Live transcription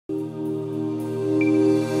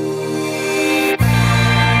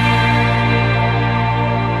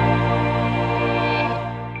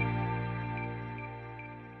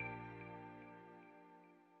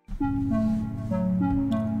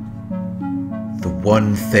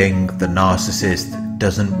one thing the narcissist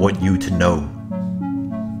doesn't want you to know.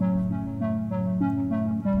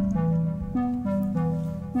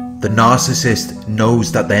 The narcissist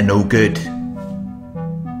knows that they're no good.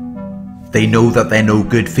 They know that they're no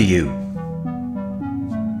good for you.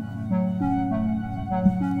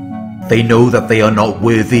 They know that they are not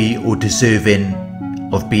worthy or deserving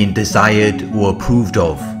of being desired or approved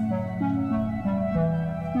of.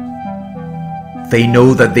 They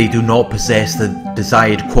know that they do not possess the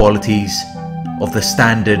desired qualities of the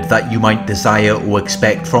standard that you might desire or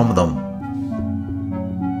expect from them.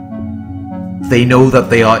 They know that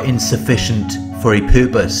they are insufficient for a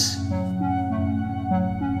purpose.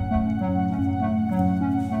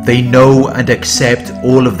 They know and accept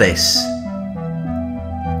all of this.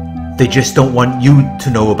 They just don't want you to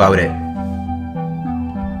know about it.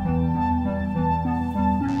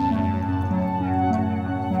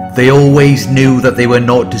 They always knew that they were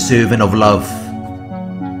not deserving of love.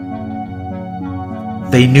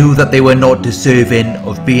 They knew that they were not deserving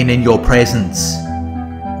of being in your presence,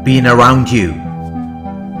 being around you.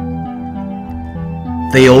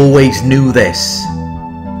 They always knew this.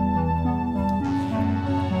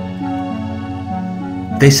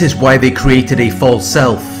 This is why they created a false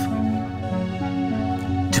self,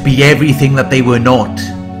 to be everything that they were not.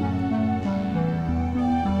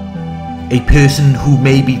 A person who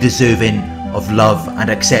may be deserving of love and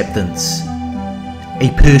acceptance. A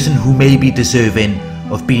person who may be deserving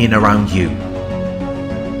of being around you.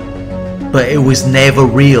 But it was never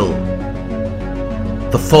real.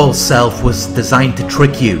 The false self was designed to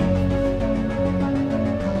trick you.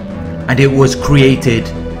 And it was created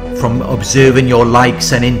from observing your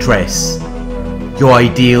likes and interests, your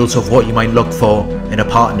ideals of what you might look for in a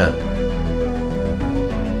partner.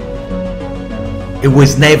 It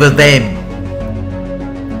was never them.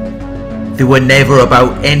 They were never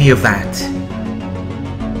about any of that.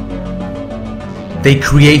 They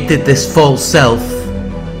created this false self,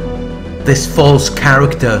 this false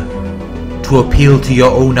character, to appeal to your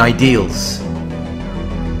own ideals.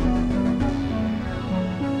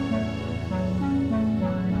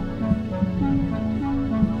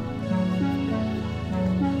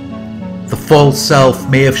 The false self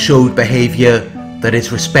may have showed behavior that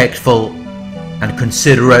is respectful and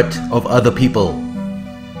considerate of other people.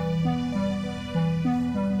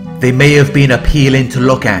 They may have been appealing to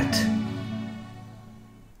look at.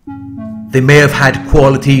 They may have had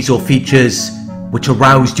qualities or features which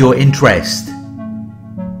aroused your interest.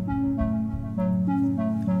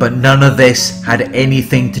 But none of this had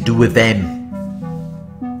anything to do with them.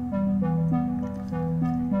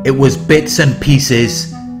 It was bits and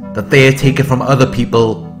pieces that they had taken from other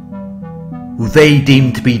people who they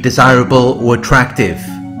deemed to be desirable or attractive.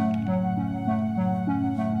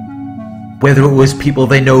 Whether it was people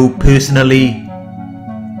they know personally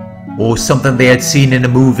or something they had seen in a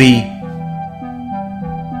movie,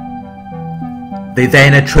 they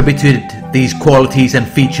then attributed these qualities and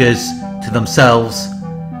features to themselves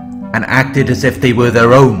and acted as if they were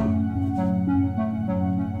their own.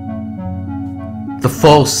 The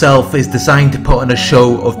false self is designed to put on a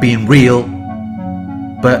show of being real,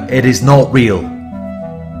 but it is not real.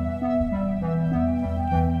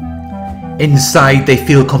 Inside they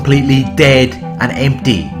feel completely dead and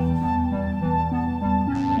empty.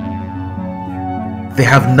 They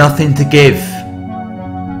have nothing to give,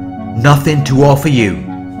 nothing to offer you,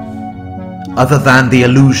 other than the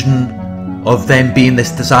illusion of them being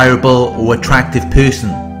this desirable or attractive person,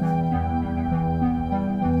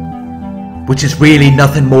 which is really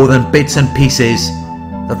nothing more than bits and pieces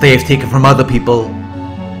that they have taken from other people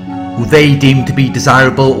who they deem to be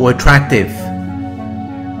desirable or attractive.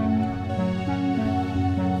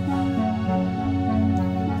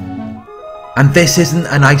 And this isn't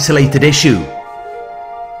an isolated issue.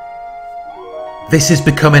 This is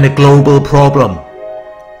becoming a global problem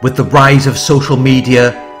with the rise of social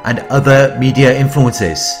media and other media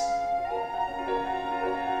influences.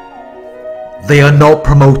 They are not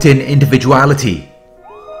promoting individuality.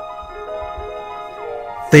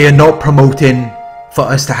 They are not promoting for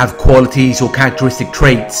us to have qualities or characteristic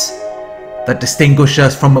traits that distinguish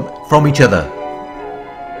us from each other.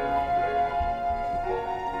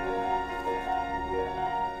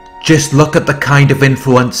 Just look at the kind of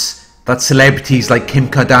influence that celebrities like Kim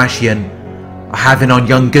Kardashian are having on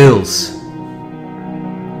young girls.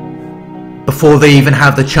 Before they even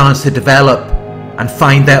have the chance to develop and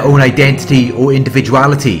find their own identity or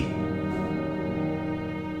individuality.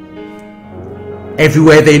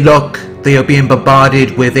 Everywhere they look, they are being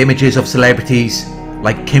bombarded with images of celebrities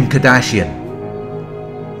like Kim Kardashian.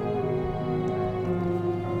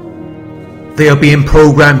 They are being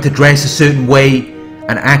programmed to dress a certain way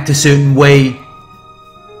and act a certain way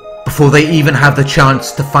before they even have the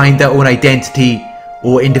chance to find their own identity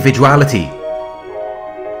or individuality.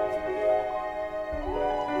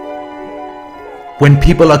 When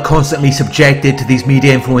people are constantly subjected to these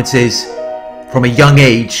media influences from a young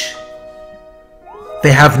age,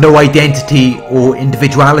 they have no identity or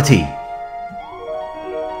individuality.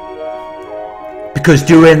 Because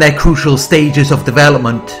during their crucial stages of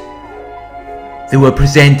development, they were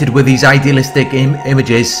presented with these idealistic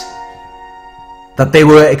images that they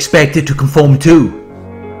were expected to conform to.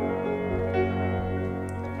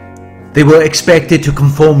 They were expected to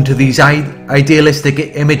conform to these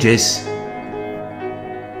idealistic images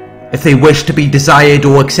if they wished to be desired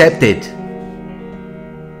or accepted.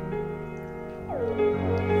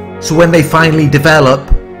 So when they finally develop,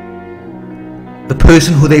 the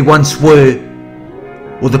person who they once were,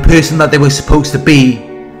 or the person that they were supposed to be,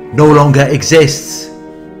 no longer exists.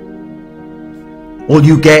 All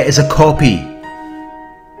you get is a copy,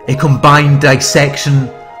 a combined dissection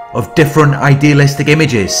of different idealistic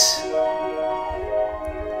images.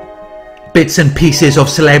 Bits and pieces of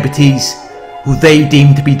celebrities who they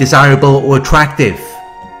deem to be desirable or attractive.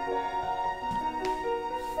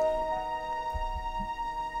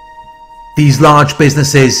 These large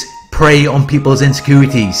businesses prey on people's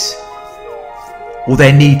insecurities or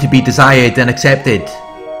their need to be desired and accepted.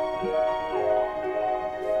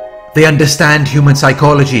 They understand human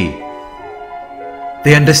psychology.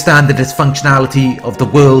 They understand the dysfunctionality of the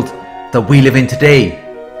world that we live in today.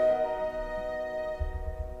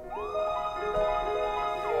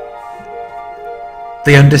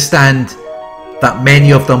 They understand that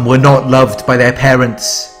many of them were not loved by their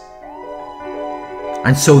parents,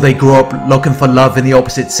 and so they grow up looking for love in the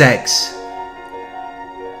opposite sex,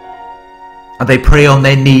 and they prey on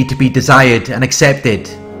their need to be desired and accepted.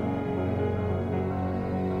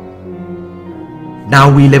 Now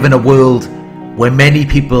we live in a world where many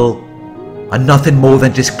people are nothing more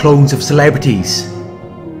than just clones of celebrities.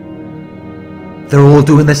 They're all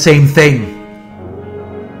doing the same thing.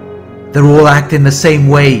 They're all acting the same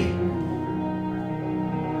way.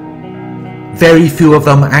 Very few of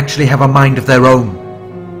them actually have a mind of their own,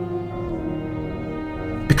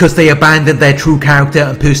 because they abandoned their true character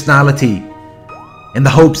and personality in the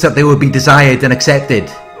hopes that they would be desired and accepted.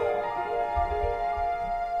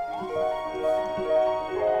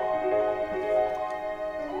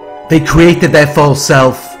 They created their false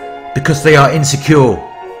self because they are insecure.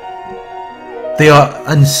 They are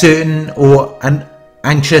uncertain or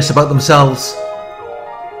anxious about themselves.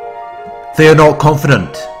 They are not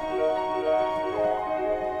confident.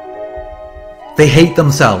 They hate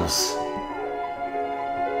themselves.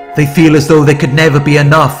 They feel as though they could never be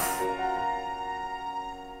enough.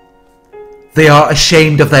 They are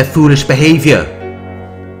ashamed of their foolish behavior.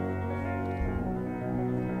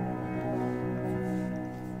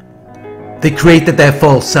 They created their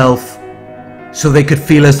false self so they could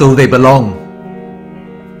feel as though they belong,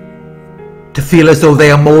 to feel as though they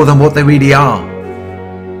are more than what they really are.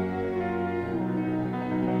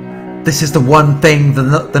 This is the one thing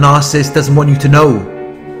the narcissist doesn't want you to know.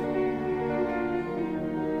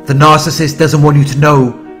 The narcissist doesn't want you to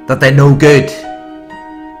know that they're no good.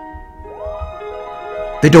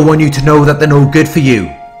 They don't want you to know that they're no good for you.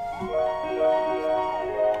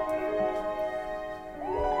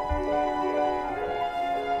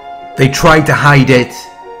 They try to hide it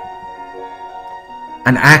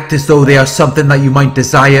and act as though they are something that you might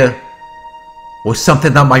desire or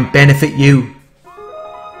something that might benefit you.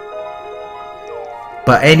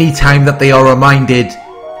 But any time that they are reminded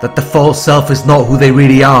that the false self is not who they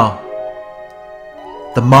really are,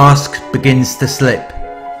 the mask begins to slip.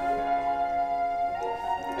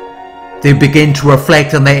 They begin to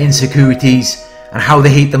reflect on their insecurities and how they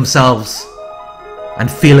hate themselves and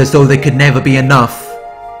feel as though they could never be enough.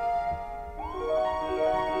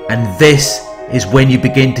 And this is when you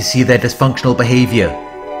begin to see their dysfunctional behavior.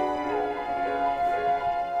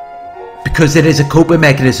 Because it is a coping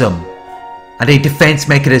mechanism and a defense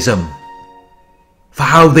mechanism for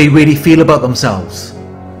how they really feel about themselves.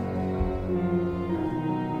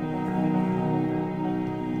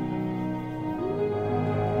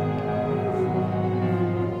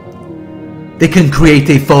 They can create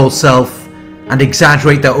a false self and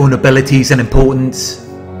exaggerate their own abilities and importance.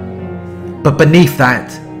 But beneath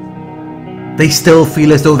that, they still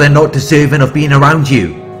feel as though they're not deserving of being around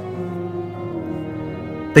you.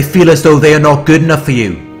 They feel as though they are not good enough for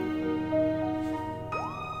you.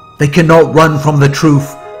 They cannot run from the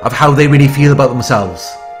truth of how they really feel about themselves.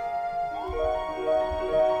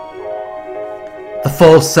 The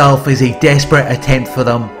false self is a desperate attempt for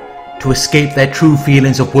them to escape their true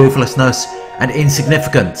feelings of worthlessness and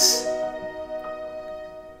insignificance.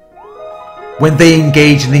 When they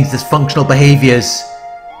engage in these dysfunctional behaviours,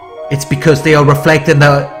 it's because they are reflecting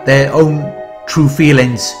their own true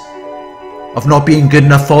feelings of not being good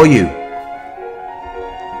enough for you.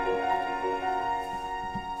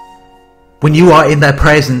 When you are in their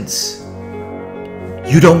presence,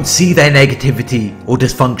 you don't see their negativity or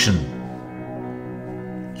dysfunction.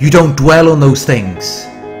 You don't dwell on those things.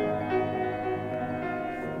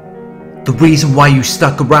 The reason why you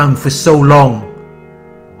stuck around for so long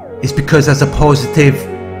is because as a positive,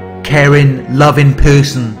 caring, loving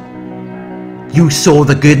person, you saw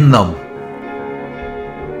the good in them.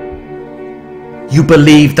 You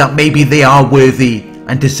believe that maybe they are worthy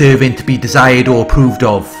and deserving to be desired or approved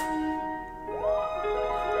of.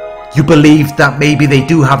 You believe that maybe they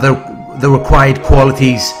do have the required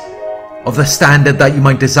qualities of the standard that you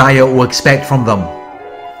might desire or expect from them.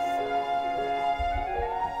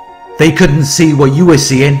 They couldn't see what you were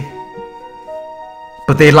seeing,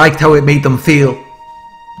 but they liked how it made them feel.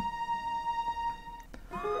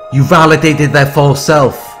 You validated their false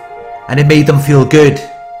self, and it made them feel good.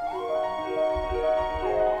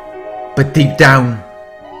 But deep down,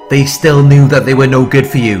 they still knew that they were no good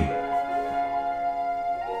for you.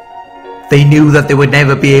 They knew that they would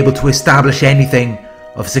never be able to establish anything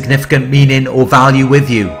of significant meaning or value with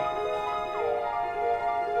you.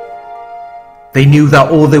 They knew that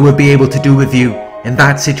all they would be able to do with you in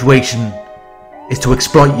that situation is to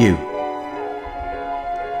exploit you,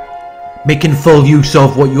 making full use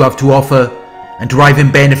of what you have to offer and deriving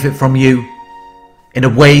benefit from you in a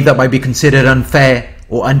way that might be considered unfair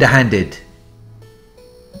or underhanded.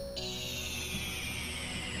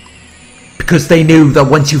 Because they knew that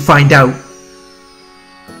once you find out,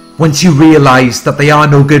 once you realize that they are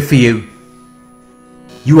no good for you,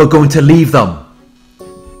 you are going to leave them.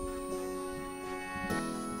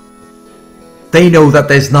 They know that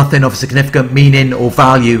there's nothing of significant meaning or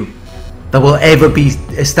value that will ever be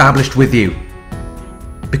established with you,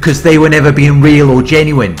 because they were never being real or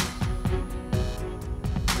genuine.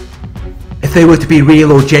 If they were to be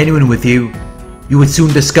real or genuine with you, you would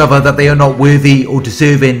soon discover that they are not worthy or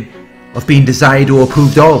deserving of being desired or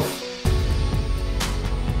approved of.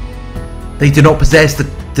 They do not possess the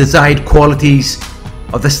desired qualities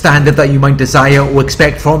of the standard that you might desire or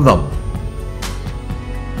expect from them.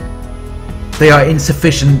 They are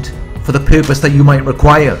insufficient for the purpose that you might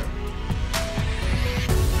require.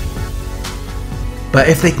 But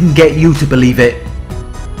if they can get you to believe it,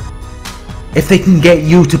 if they can get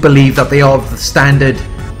you to believe that they are of the standard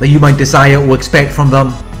that you might desire or expect from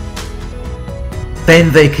them,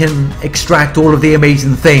 then they can extract all of the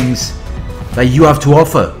amazing things that you have to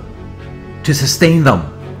offer to sustain them.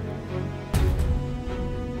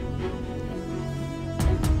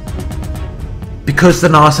 Because the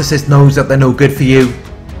narcissist knows that they're no good for you,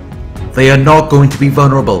 they are not going to be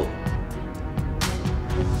vulnerable.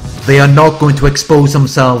 They are not going to expose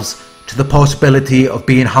themselves to the possibility of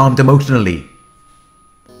being harmed emotionally.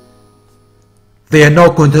 They are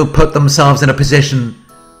not going to put themselves in a position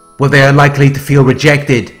where they are likely to feel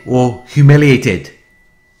rejected or humiliated.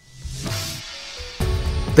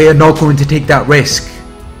 They are not going to take that risk.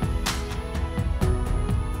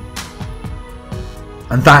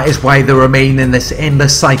 And that is why they remain in this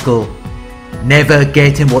endless cycle, never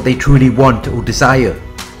getting what they truly want or desire.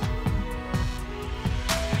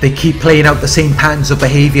 They keep playing out the same patterns of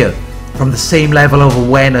behaviour from the same level of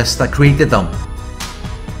awareness that created them,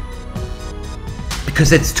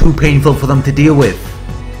 because it's too painful for them to deal with.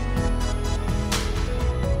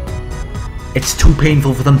 It's too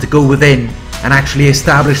painful for them to go within and actually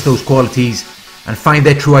establish those qualities and find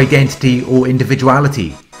their true identity or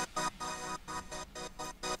individuality.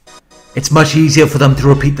 It's much easier for them to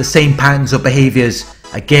repeat the same patterns of behaviours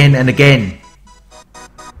again and again.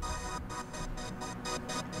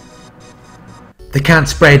 They can't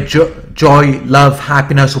spread joy, love,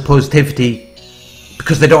 happiness or positivity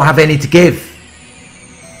because they don't have any to give.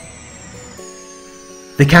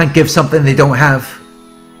 They can't give something they don't have.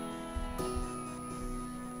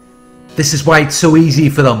 This is why it's so easy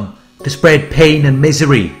for them to spread pain and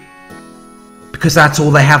misery, because that's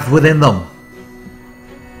all they have within them.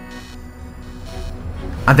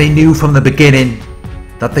 And they knew from the beginning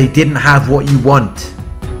that they didn't have what you want.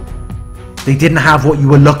 They didn't have what you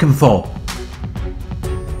were looking for.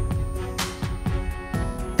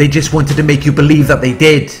 They just wanted to make you believe that they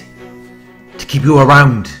did, to keep you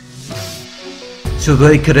around, so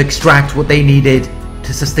they could extract what they needed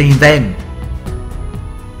to sustain them.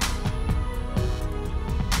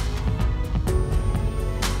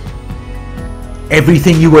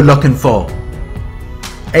 Everything you were looking for,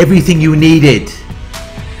 Everything you needed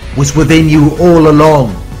was within you all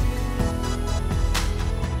along.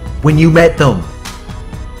 When you met them,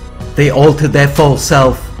 they altered their false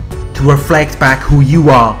self to reflect back who you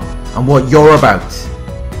are and what you're about.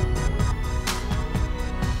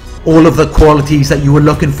 All of the qualities that you were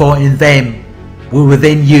looking for in them were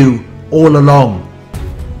within you all along.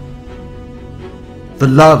 The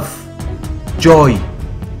love, joy,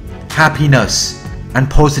 happiness, and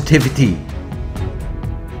positivity.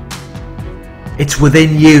 It's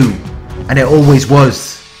within you, and it always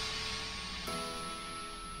was.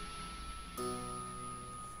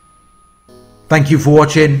 Thank you for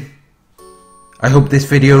watching. I hope this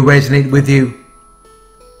video resonated with you.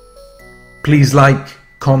 Please like,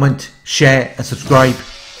 comment, share and subscribe.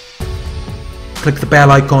 Click the bell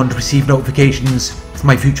icon to receive notifications for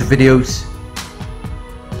my future videos.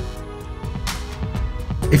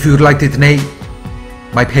 If you would like to donate,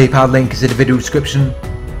 my PayPal link is in the video description.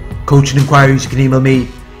 Coaching inquiries, you can email me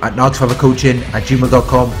at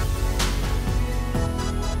narcsurvivorcoaching@gmail.com.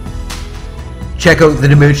 Check out the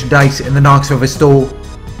new merchandise in the Narc Survivor store,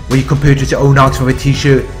 where you can purchase your own Narc Survivor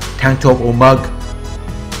t-shirt, tank top or mug.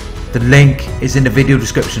 The link is in the video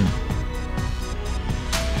description.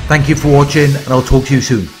 Thank you for watching, and I'll talk to you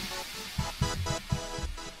soon.